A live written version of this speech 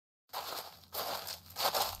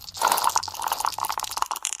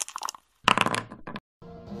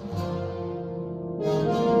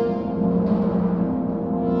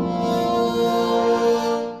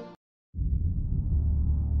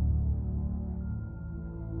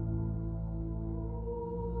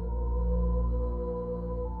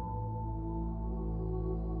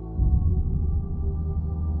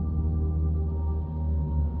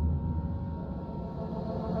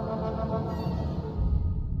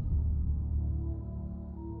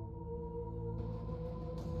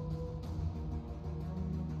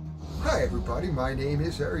Hi everybody, my name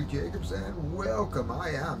is Harry Jacobs and welcome. I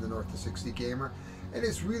am the North of 60 Gamer and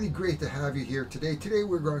it's really great to have you here today. Today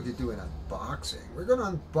we're going to do an unboxing. We're going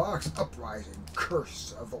to unbox Uprising,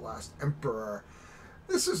 Curse of the Last Emperor.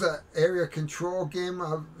 This is an area control game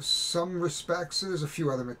of some respects. There's a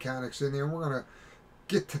few other mechanics in there and we're going to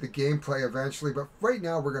get to the gameplay eventually, but right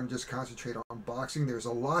now we're going to just concentrate on unboxing. There's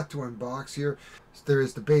a lot to unbox here. There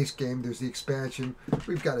is the base game, there's the expansion,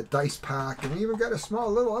 we've got a dice pack, and we even got a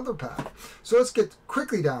small little other pack. So let's get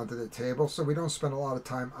quickly down to the table so we don't spend a lot of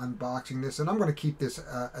time unboxing this, and I'm going to keep this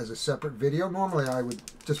as a separate video. Normally I would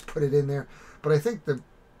just put it in there, but I think that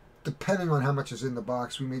depending on how much is in the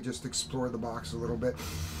box, we may just explore the box a little bit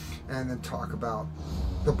and then talk about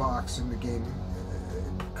the box and the game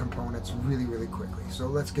components really quickly. So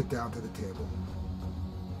let's get down to the table.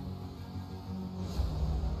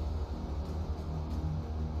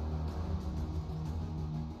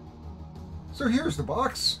 So here's the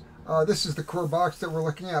box. This is the core box that we're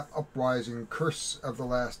looking at, Uprising, Curse of the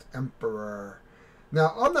Last Emperor.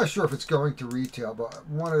 Now, I'm not sure if it's going to retail, but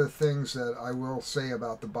one of the things that I will say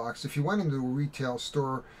about the box, if you went into a retail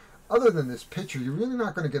store, other than this picture, you're really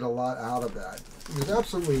not going to get a lot out of that. There's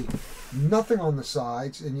absolutely nothing on the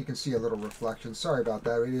sides, and you can see a little reflection. Sorry about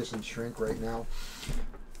that, it is in shrink right now.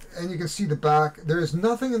 And you can see the back. There is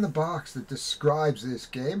nothing in the box that describes this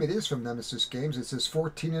game. It is from Nemesis Games. It says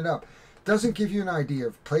 14 and up. Doesn't give you an idea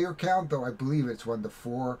of player count, though I believe it's 1 to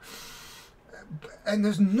 4. And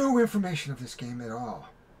there's no information of this game at all.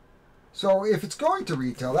 So if it's going to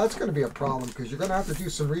retail, that's going to be a problem, because you're going to have to do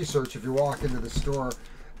some research if you walk into the store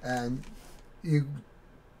and you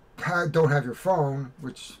don't have your phone,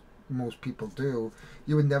 which most people do.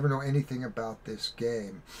 You would never know anything about this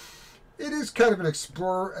game. It is kind of an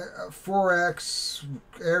Explorer 4X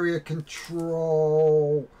area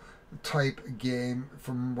control type game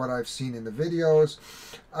from what I've seen in the videos.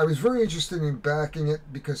 I was very interested in backing it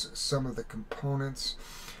because of some of the components.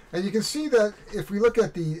 And you can see that if we look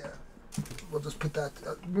at the, we'll just put that,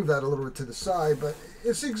 move that a little bit to the side, but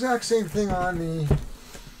it's the exact same thing on the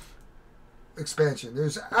expansion.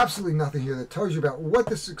 There's absolutely nothing here that tells you about what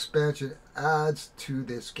this expansion adds to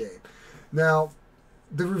this game. Now,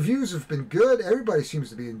 the reviews have been good. Everybody seems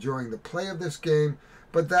to be enjoying the play of this game,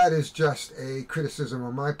 but that is just a criticism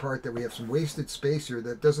on my part that we have some wasted space here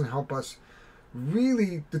that doesn't help us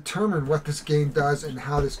really determine what this game does and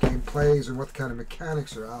how this game plays and what kind of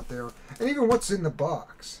mechanics are out there and even what's in the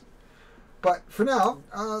box. But for now,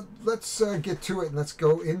 let's get to it and let's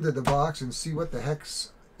go into the box and see what the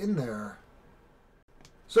heck's in there.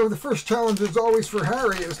 So the first challenge is always for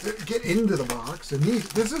Harry is to get into the box, and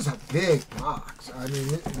this is a big box. I mean,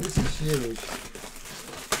 this is huge.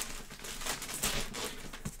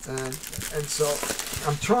 And so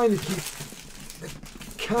I'm trying to keep the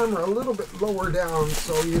camera a little bit lower down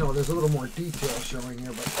so, you know, there's a little more detail showing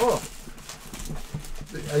here. But, oh,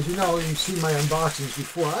 as you know, you've seen my unboxings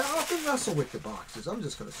before. I often wrestle with the boxes. I'm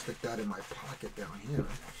just going to stick that in my pocket down here.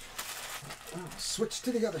 Switch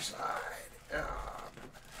to the other side.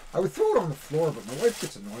 I would throw it on the floor, but my wife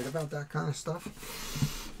gets annoyed about that kind of stuff.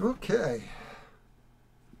 Okay.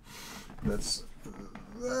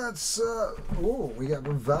 Oh, we got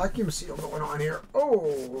a vacuum seal going on here.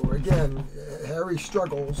 Oh, again, Harry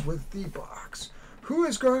struggles with the box. Who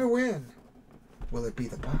is going to win? Will it be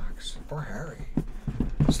the box or Harry?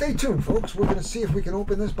 Stay tuned, folks. We're going to see if we can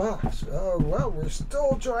open this box. Well, we're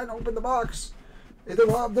still trying to open the box. The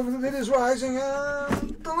lid is rising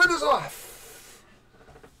and the lid is off.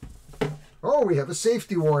 Oh, we have a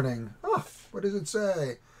safety warning. Oh, what does it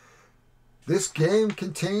say? This game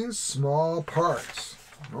contains small parts.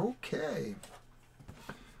 Okay.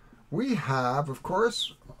 We have, of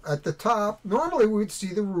course, at the top, normally we'd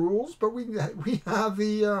see the rules, but we have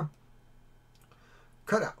the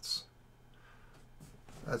cutouts.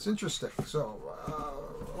 That's interesting. So,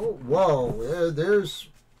 oh, whoa, there's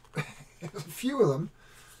a few of them.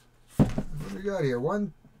 What do we got here?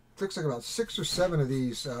 One, looks like about 6 or 7 of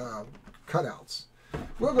these cutouts.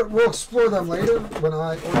 We'll explore them later when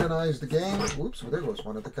I organize the game. Whoops, well, there goes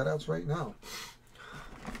one of the cutouts right now.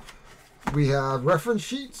 We have reference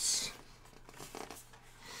sheets,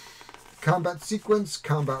 combat sequence,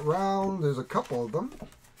 combat round. There's a couple of them.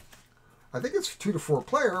 I think it's 2 to 4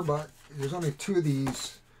 player, but there's only 2 of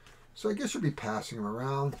these, so I guess you'll be passing them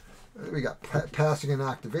around. We got passing and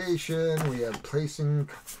activation. We have placing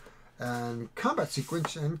and combat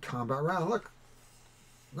sequence and combat round. Look,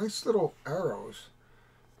 nice little arrows.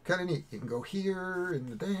 Kind of neat. You can go here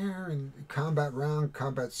and there and combat round,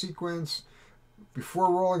 combat sequence.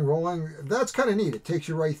 Before rolling. That's kind of neat. It takes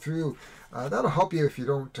you right through. That'll help you if you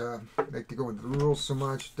don't like to go into the rules so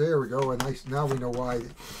much. There we go. And nice. Now we know why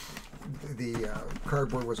the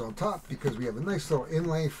cardboard was on top because we have a nice little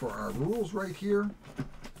inlay for our rules right here.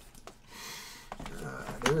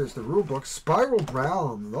 There's the rule book. Spiral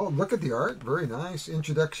Brown. Oh, look at the art. Very nice.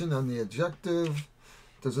 Introduction on the objective.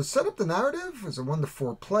 Does it set up the narrative? Is it 1 to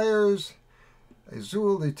 4 players?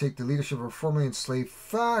 Azul, they take the leadership of a formerly enslaved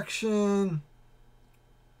faction.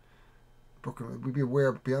 We be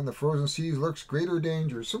aware beyond the frozen seas lurks greater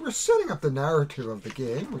danger. So we're setting up the narrative of the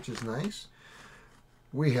game, which is nice.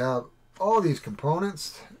 We have all these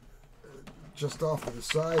components just off to the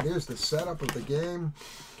side. There's the setup of the game.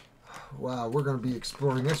 Wow, we're going to be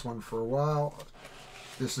exploring this one for a while.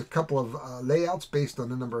 There's a couple of layouts based on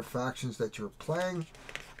the number of factions that you're playing.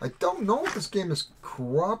 I don't know if this game is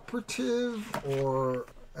cooperative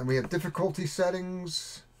and we have difficulty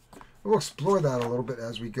settings. We'll explore that a little bit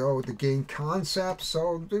as we go to gain concepts.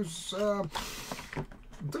 So there's,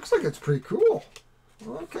 looks like it's pretty cool.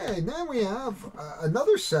 Okay, then we have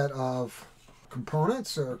another set of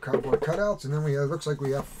components or cardboard cutouts, and then we have, looks like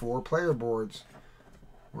we have 4 player boards.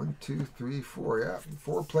 1, 2, 3, 4. Yeah,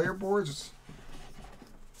 4 player boards.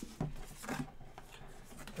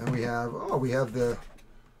 And we have the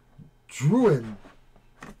Druid.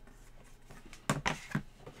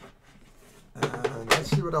 And let's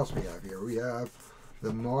see what else we have here. We have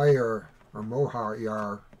the Moir or Mohar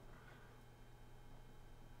Yar.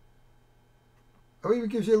 Oh, it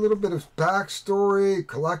gives you a little bit of backstory,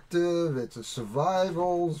 collective. It's a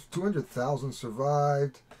survival. 200,000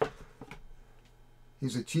 survived.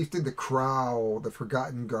 He's a chieftain, the Crow, the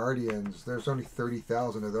Forgotten Guardians. There's only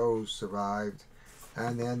 30,000 of those survived.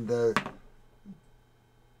 And then the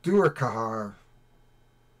Duerkahar,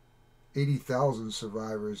 80,000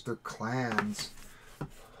 survivors. They're clans.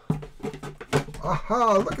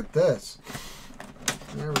 Aha, look at this.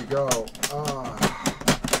 There we go.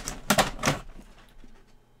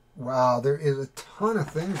 Wow, there is a ton of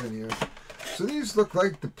things in here. So these look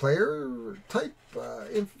like the player type.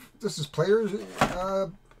 This is players.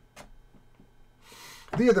 The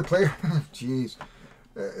other player. Jeez.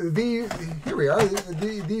 Here we are.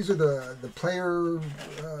 These are the player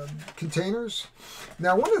containers.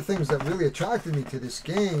 Now, one of the things that really attracted me to this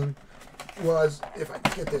game was, if I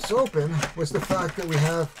can get this open, was the fact that we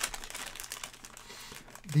have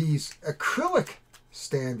these acrylic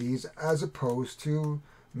standees as opposed to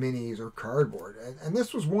minis or cardboard. And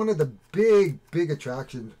this was one of the big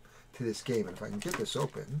attractions to this game. And if I can get this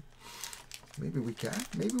open, maybe we can,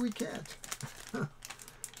 maybe we can't.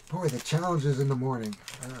 Boy, the challenges in the morning.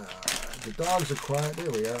 The dogs are quiet. There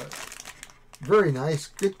we are. Very nice,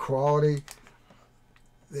 good quality.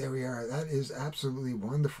 There we are. That is absolutely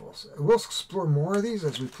wonderful. So we'll explore more of these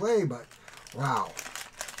as we play, but wow.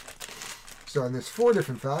 So, and there's 4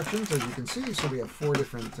 different factions, as you can see. So we have 4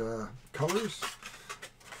 different colors.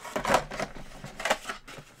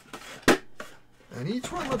 And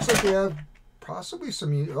each one looks like they have possibly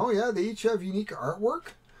some, oh yeah, they each have unique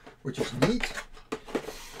artwork, which is neat.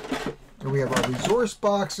 And we have our resource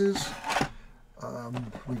boxes.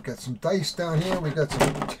 We've got some dice down here. We've got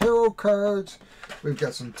some tarot cards. We've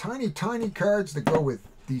got some tiny cards that go with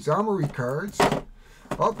these armory cards.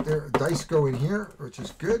 Oh, there, dice go in here, which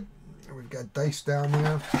is good. And we've got dice down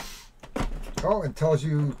there. Oh, it tells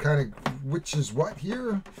you kind of which is what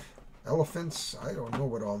here. Elephants. I don't know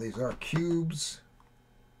what all these are. Cubes.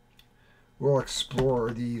 We'll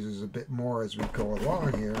explore these a bit more as we go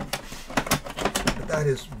along here. But that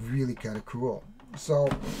is really kind of cool. So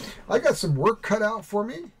I got some work cut out for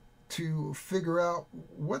me to figure out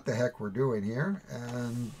what the heck we're doing here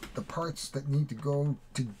and the parts that need to go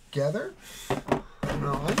together.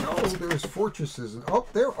 Now I know there's fortresses and oh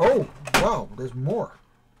there, oh wow, there's more.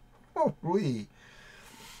 Holy,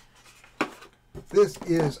 this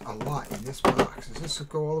is a lot in this box. Does this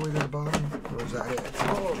go all the way to the bottom, or is that it?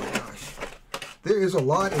 Oh my gosh, there is a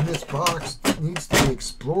lot in this box that needs to be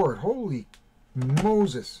explored. Holy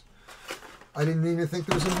Moses. I didn't even think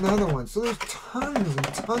there was another one. So there's tons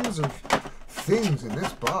and tons of things in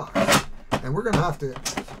this box. And we're going to have to,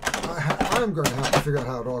 I'm going to have to figure out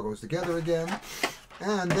how it all goes together again.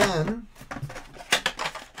 And then,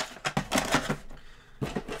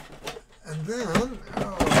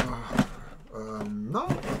 no.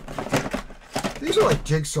 These are like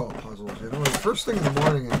jigsaw puzzles, you know. The first thing in the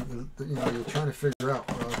morning, and you know, you're trying to figure out,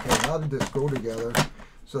 okay, how did this go together?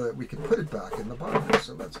 So that we can put it back in the box.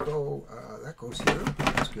 So let's go, that goes here,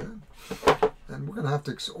 that's good. And we're gonna have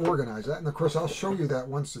to organize that. And of course, I'll show you that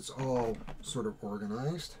once it's all sort of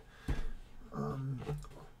organized.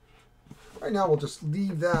 Right now, we'll just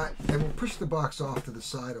leave that and we'll push the box off to the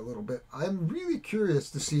side a little bit. I'm really curious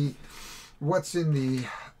to see what's in the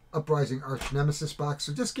Uprising Arch Nemesis box.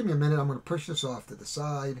 So just give me a minute, I'm gonna push this off to the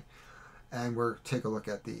side. and we'll take a look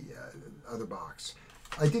at the other box.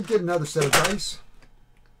 I did get another set of dice,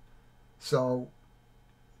 so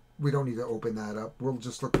we don't need to open that up. We'll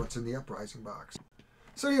just look what's in the Uprising box.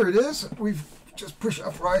 So here it is. We've just pushed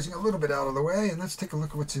Uprising a little bit out of the way, and let's take a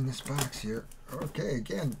look at what's in this box here. Okay,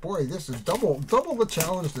 again, boy, this is double the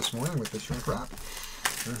challenge this morning with the shrink wrap.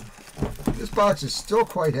 This box is still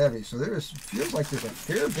quite heavy, so feels like there's a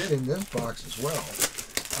fair bit in this box as well.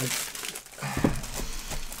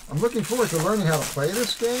 I'm looking forward to learning how to play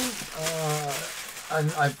this game.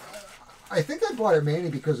 I think I bought it mainly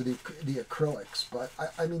because of the acrylics, but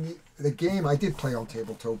I mean the game I did play on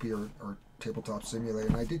Tabletopia or Tabletop Simulator,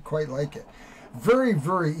 and I did quite like it. Very,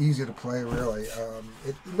 very easy to play, really.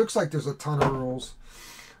 It looks like there's a ton of rules.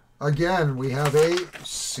 Again, we have a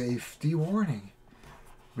safety warning.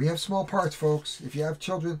 We have small parts, folks. If you have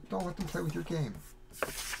children, don't let them play with your game.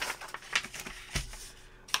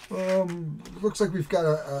 Looks like we've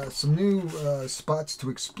got some new spots to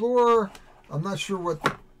explore. I'm not sure what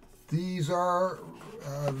these are.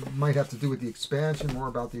 Might have to do with the expansion, more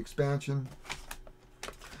about the expansion.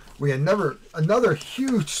 We had another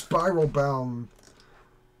huge spiral-bound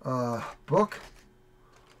book.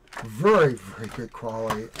 Very, very good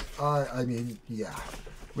quality. I mean, yeah.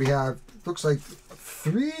 We have, looks like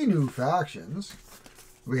 3 new factions.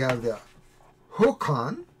 We have the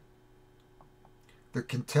Hokan, the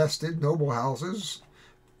Contested Noble Houses,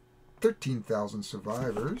 13,000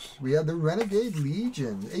 survivors. We have the Renegade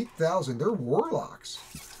Legion, 8,000. They're warlocks.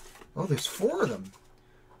 Oh, there's 4 of them.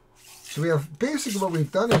 So we have, basically what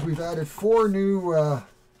we've done is we've added 4 new,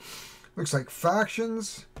 looks like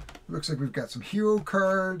factions. Looks like we've got some hero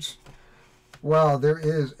cards. Wow, there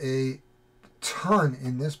is a ton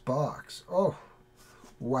in this box. Oh,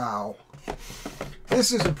 wow.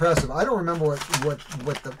 This is impressive. I don't remember what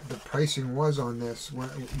the pricing was on this when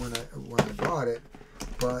I bought it,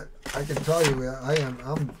 but I can tell you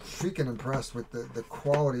I'm freaking impressed with the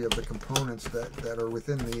quality of the components that are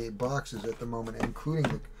within the boxes at the moment,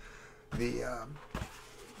 including the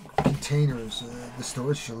containers, the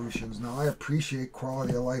storage solutions. Now, I appreciate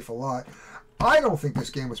quality of life a lot. I don't think this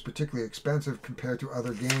game was particularly expensive compared to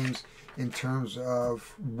other games in terms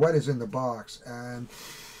of what is in the box. And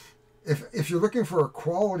if you're looking for a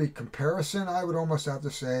quality comparison, I would almost have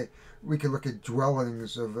to say we could look at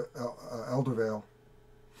Dwellings of Eldervale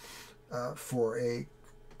for a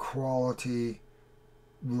quality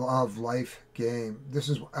of life game. This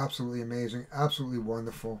is absolutely amazing, absolutely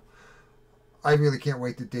wonderful. I really can't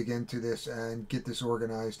wait to dig into this and get this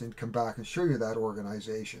organized and come back and show you that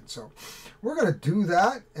organization. So we're going to do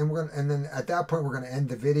that, and then at that point we're going to end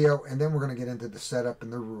the video, and then we're going to get into the setup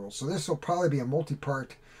and the rules. So this will probably be a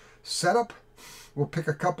multi-part setup. We'll pick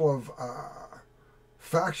a couple of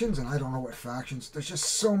factions, and I don't know what factions. There's just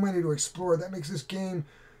so many to explore. That makes this game,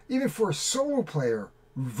 even for a solo player,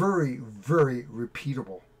 very, very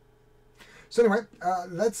repeatable. So anyway,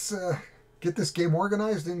 let's get this game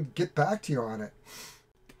organized and get back to you on it.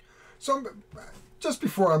 So just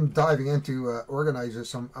before I'm diving into organize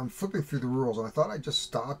this, I'm flipping through the rules, and I thought I'd just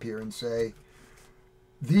stop here and say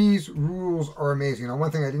these rules are amazing. Now, one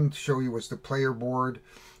thing I didn't show you was the player board,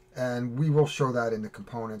 and we will show that in the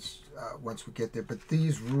components once we get there. But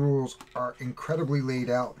these rules are incredibly laid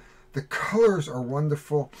out. The colors are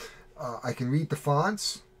wonderful. I can read the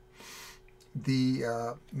fonts.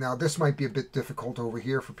 Now this might be a bit difficult over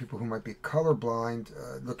here for people who might be colorblind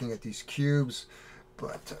looking at these cubes,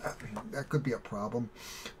 but that could be a problem.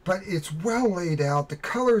 But it's well laid out. The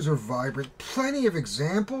colors are vibrant. Plenty of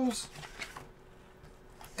examples.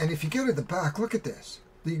 And if you go to the back, look at this.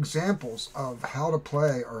 The examples of how to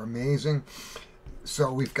play are amazing.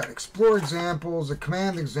 So we've got explore examples, the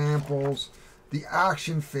command examples, the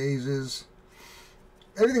action phases.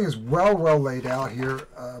 Everything is well laid out here.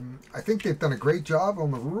 I think they've done a great job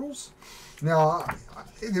on the rules. Now,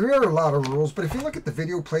 there are a lot of rules, but if you look at the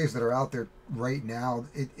video plays that are out there right now,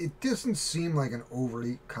 it doesn't seem like an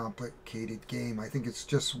overly complicated game. I think it's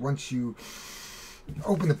just once you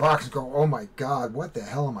open the box and go, oh my God, what the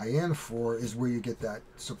hell am I in for, is where you get that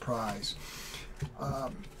surprise.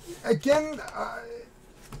 Again,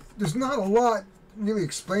 there's not a lot really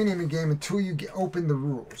explaining the game until you open the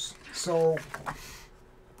rules. So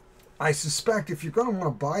I suspect if you're going to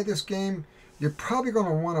want to buy this game, you're probably going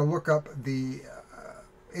to want to look up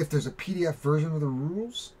if there's a PDF version of the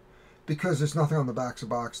rules, because there's nothing on the back of the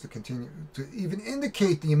box to continue to even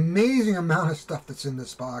indicate the amazing amount of stuff that's in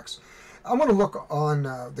this box. I'm going to look on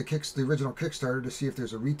the original Kickstarter to see if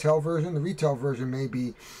there's a retail version. The retail version may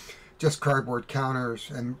be just cardboard counters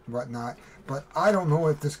and whatnot. But I don't know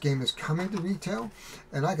if this game is coming to retail,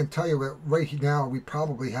 and I can tell you that right now we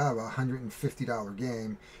probably have a $150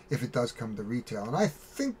 game if it does come to retail. And I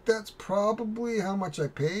think that's probably how much I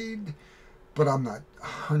paid, but I'm not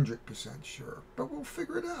 100% sure. But we'll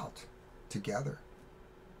figure it out together.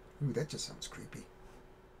 Ooh, that just sounds creepy.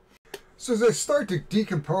 So as I start to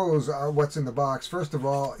decompose what's in the box, first of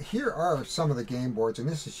all, here are some of the game boards, and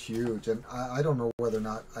this is huge, and I don't know whether or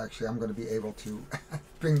not actually I'm going to be able to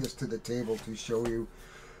bring this to the table to show you.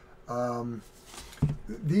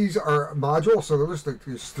 These are modules, so there's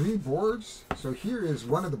 3 boards. So here is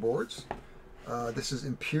one of the boards. This is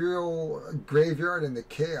Imperial Graveyard and the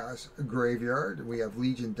Chaos Graveyard. We have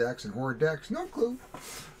Legion decks and Horde decks. No clue.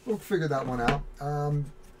 We'll figure that one out.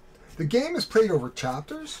 The game is played over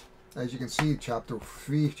chapters. As you can see, chapter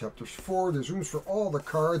 3, chapter 4, there's rooms for all the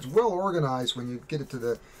cards, well organized when you get it to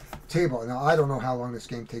the table. Now, I don't know how long this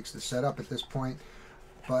game takes to set up at this point,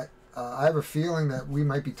 but I have a feeling that we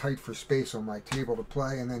might be tight for space on my table to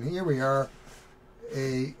play. And then here we are,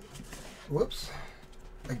 here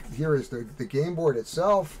is the game board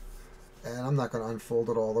itself, and I'm not going to unfold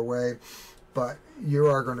it all the way, but you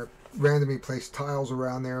are going to randomly place tiles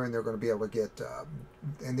around there, and they're going to be able to get,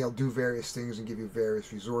 and they'll do various things and give you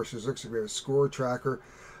various resources. Looks like we have a score tracker.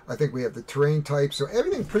 I think we have the terrain type. So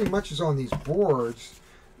everything pretty much is on these boards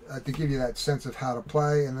to give you that sense of how to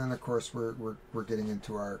play. And then, of course, we're getting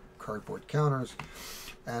into our cardboard counters,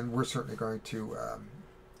 and we're certainly going to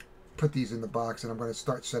put these in the box, and I'm going to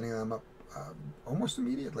start setting them up almost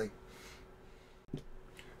immediately.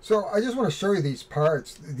 So I just want to show you these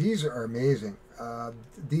parts. These are amazing.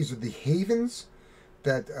 These are the havens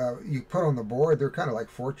that you put on the board. They're kind of like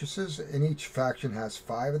fortresses, and each faction has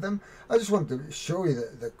 5 of them. I just wanted to show you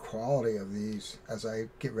the quality of these as I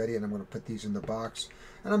get ready, and I'm going to put these in the box.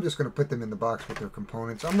 And I'm just going to put them in the box with their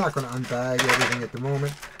components. I'm not going to unbag everything at the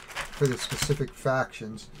moment for the specific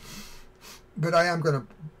factions, but I am going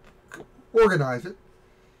to organize it.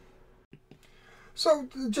 So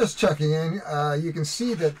just checking in, you can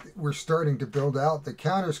see that we're starting to build out. The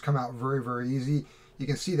counters come out very, very easy. You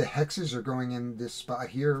can see the hexes are going in this spot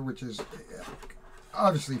here, which is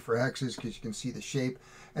obviously for hexes because you can see the shape,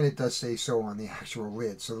 and it does say so on the actual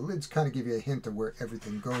lid. So the lids kind of give you a hint of where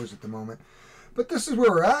everything goes at the moment. But this is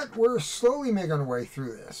where we're at. We're slowly making our way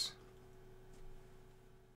through this.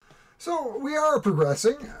 So we are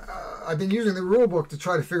progressing. I've been using the rule book to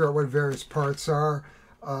try to figure out what various parts are.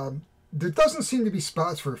 There doesn't seem to be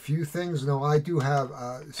spots for a few things. No, I do have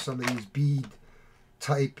some of these bead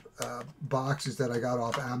type boxes that I got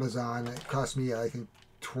off Amazon. It cost me, I think,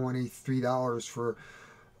 $23 for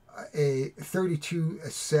a 32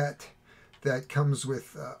 set that comes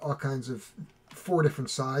with all kinds of 4 different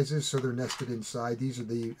sizes, so they're nested inside. These are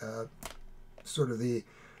the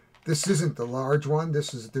this isn't the large one.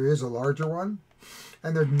 There is a larger one,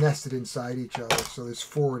 and they're nested inside each other. So there's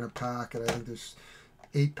 4 in a pack, and I think there's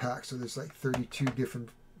 8 packs, so there's like 32 different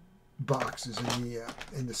boxes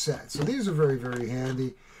in the set. So these are very, very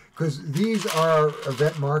handy because these are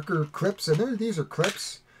event marker clips, and these are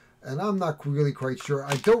clips, and I'm not really quite sure.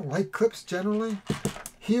 I don't like clips generally.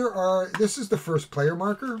 This is the first player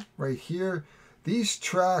marker right here. These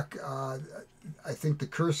track, I think, the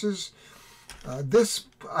curses. This,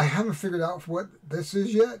 I haven't figured out what this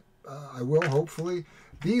is yet. I will, hopefully.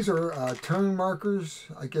 These are turn markers,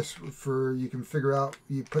 I guess, for you can figure out,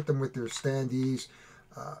 you put them with their standees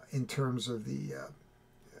in terms of the,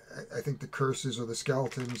 I think the curses or the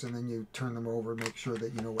skeletons, and then you turn them over, make sure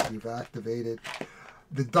that you know what you've activated.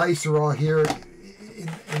 The dice are all here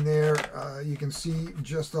in there. You can see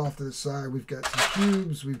just off to the side, we've got some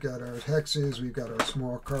cubes, we've got our hexes, we've got our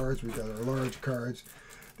small cards, we've got our large cards.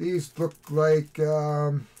 These look like,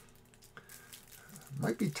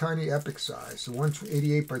 might be tiny epic size, so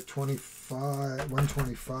 188 by 25,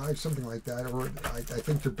 125, something like that. Or I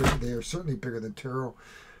think they're big. They are certainly bigger than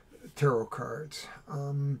tarot cards.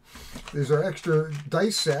 There's our extra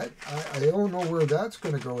dice set. I don't know where that's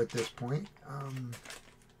going to go at this point.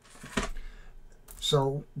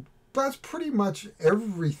 So that's pretty much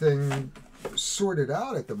everything sorted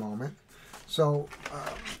out at the moment. So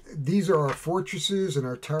these are our fortresses and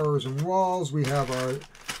our towers and walls. We have our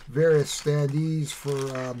various standees for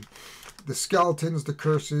the skeletons, the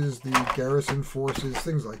curses, the garrison forces,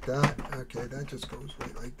 things like that. Okay, that just goes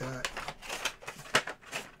right like that.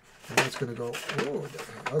 And that's going to go, oh,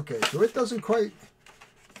 okay, so it doesn't quite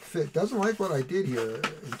fit. Doesn't like what I did here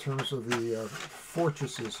in terms of the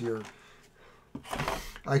fortresses here.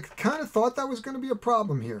 I kind of thought that was going to be a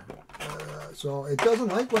problem here. So it doesn't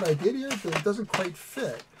like what I did here, but it doesn't quite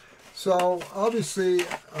fit. So obviously,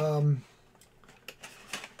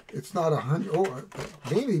 it's not 100. Oh,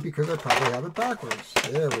 maybe because I probably have it backwards.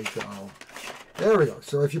 There we go. There we go.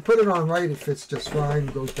 So if you put it on right, it fits just fine.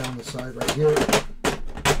 It goes down the side right here.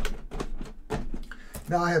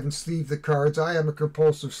 Now I haven't sleeved the cards. I am a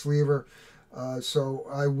compulsive sleever, so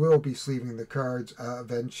I will be sleeving the cards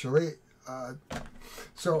eventually.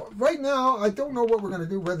 So right now, I don't know what we're going to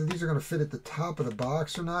do, whether these are going to fit at the top of the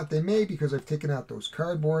box or not. They may, because I've taken out those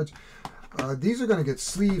cardboards. These are going to get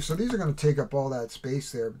sleeved, so these are going to take up all that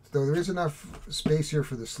space there. Though there is enough space here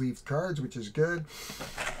for the sleeved cards, which is good.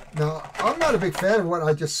 Now, I'm not a big fan of what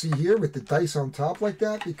I just see here with the dice on top like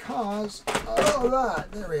that, because of that.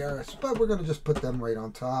 There we are. But we're going to just put them right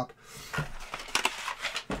on top.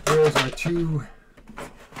 There's our 2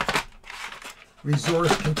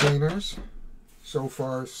 resource containers. So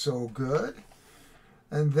far, so good.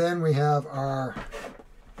 And then we have our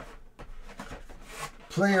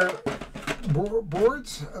player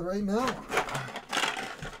boards right now.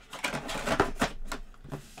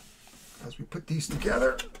 As we put these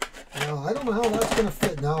together. Now, I don't know how that's going to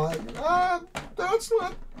fit. Now, that's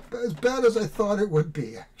not as bad as I thought it would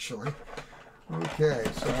be, actually. Okay,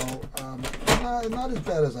 so not as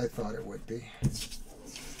bad as I thought it would be.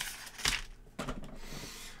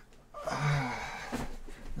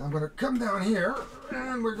 Now I'm going to come down here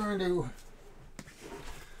and we're going to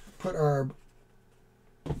put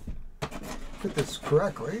this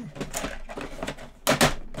correctly.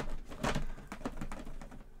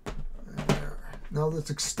 There. Now it's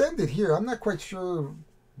extended here. I'm not quite sure.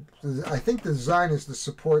 I think the design is to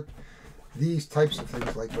support these types of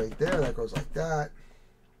things, like right there. That goes like that.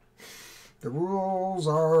 The rules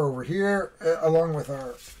are over here, along with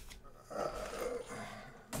our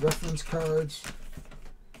reference cards.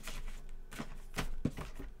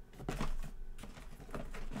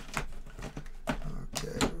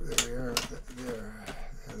 Okay, there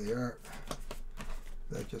they are.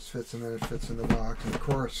 That just fits, and then it fits in the box. And of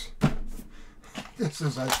course, just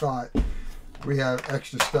as I thought, we have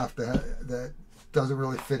extra stuff that doesn't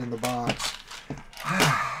really fit in the box.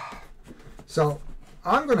 So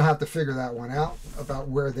I'm going to have to figure that one out, about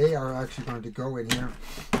where they are actually going to go in here.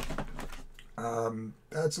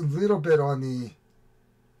 That's a little bit on the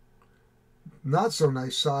not so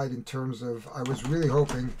nice side in terms of, I was really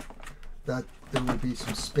hoping that there would be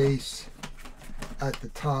some space at the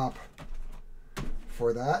top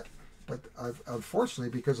for that, but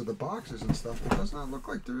unfortunately, because of the boxes and stuff, it does not look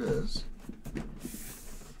like there is.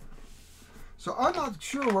 So I'm not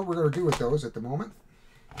sure what we're going to do with those at the moment.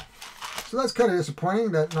 So that's kind of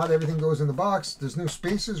disappointing that not everything goes in the box. There's no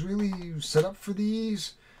spaces really set up for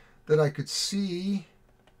these that I could see,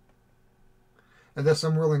 unless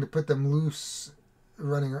I'm willing to put them loose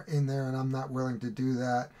running in there, and I'm not willing to do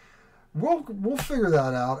that. We'll figure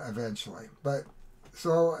that out eventually. But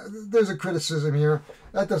so there's a criticism here.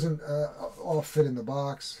 That doesn't all fit in the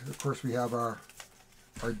box. Of course, we have our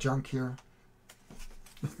junk here.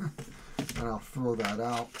 And I'll throw that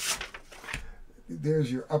out.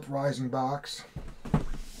 There's your Uprising box.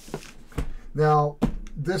 Now,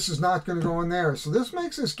 this is not going to go in there. So this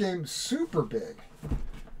makes this game super big,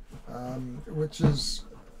 which is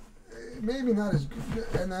maybe not as good.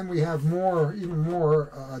 And then we have even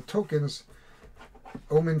more tokens,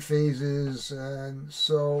 omen phases, and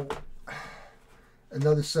so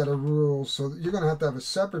another set of rules. So you're going to have a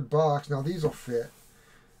separate box. Now these will fit.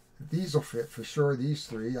 These will fit for sure, these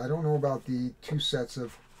 3. I don't know about the 2 sets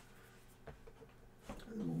of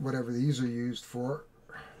whatever these are used for.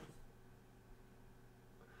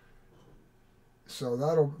 So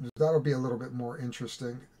that'll be a little bit more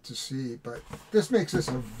interesting to see. But this makes this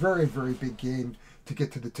a very, very big game to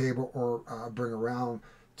get to the table or bring around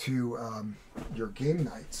to your game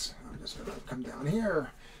nights. I'm just going to come down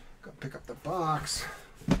here, go pick up the box.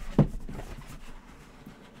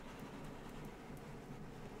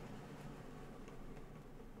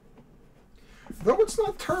 Though it's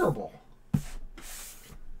not terrible.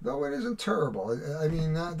 Though it isn't terrible. I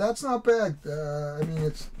mean, that's not bad. I mean,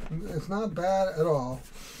 it's not bad at all.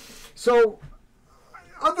 So,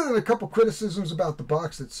 other than a couple criticisms about the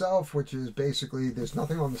box itself, which is basically there's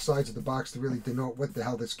nothing on the sides of the box to really denote what the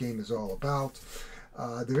hell this game is all about.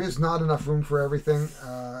 There is not enough room for everything.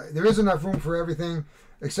 There is enough room for everything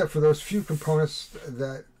except for those few components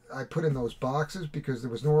that I put in those boxes because there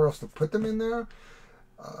was nowhere else to put them in there.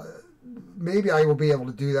 Maybe I will be able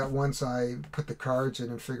to do that once I put the cards in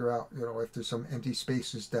and figure out, if there's some empty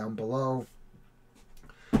spaces down below.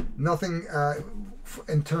 Nothing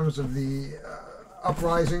in terms of the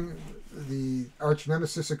Uprising, the Arch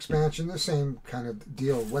Nemesis expansion, the same kind of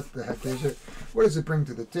deal. What the heck is it? What does it bring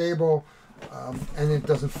to the table? And it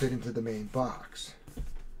doesn't fit into the main box.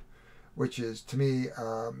 which is, to me,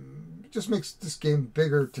 just makes this game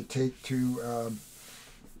bigger to take to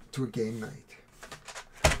a game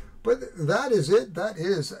night. But that is it. That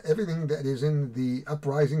is everything that is in the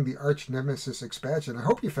Uprising, the Arch Nemesis expansion. I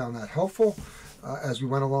hope you found that helpful as we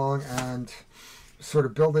went along and sort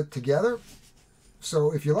of build it together.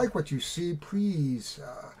 So if you like what you see, please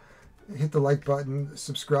hit the like button,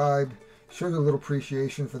 subscribe, show your little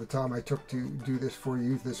appreciation for the time I took to do this for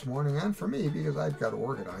you this morning and for me, because I've got to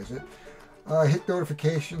organize it. Hit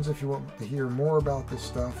notifications if you want to hear more about this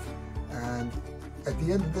stuff. And at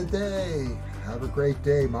the end of the day, have a great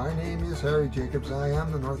day. My name is Harry Jacobs. I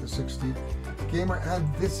am the North of 60 Gamer,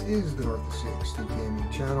 and this is the North of 60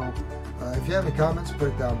 Gaming channel. If you have any comments, put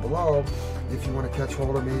it down below. If you want to catch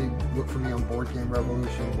hold of me, look for me on Board Game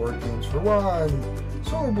Revolution, Board Games for One,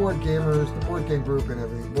 Solo Board Gamers, the Board Game Group, and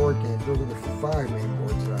everything Board Games. Those are the 5 main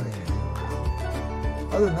boards that I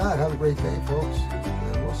have. Other than that, have a great day, folks,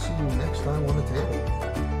 and we'll see you next time on the table.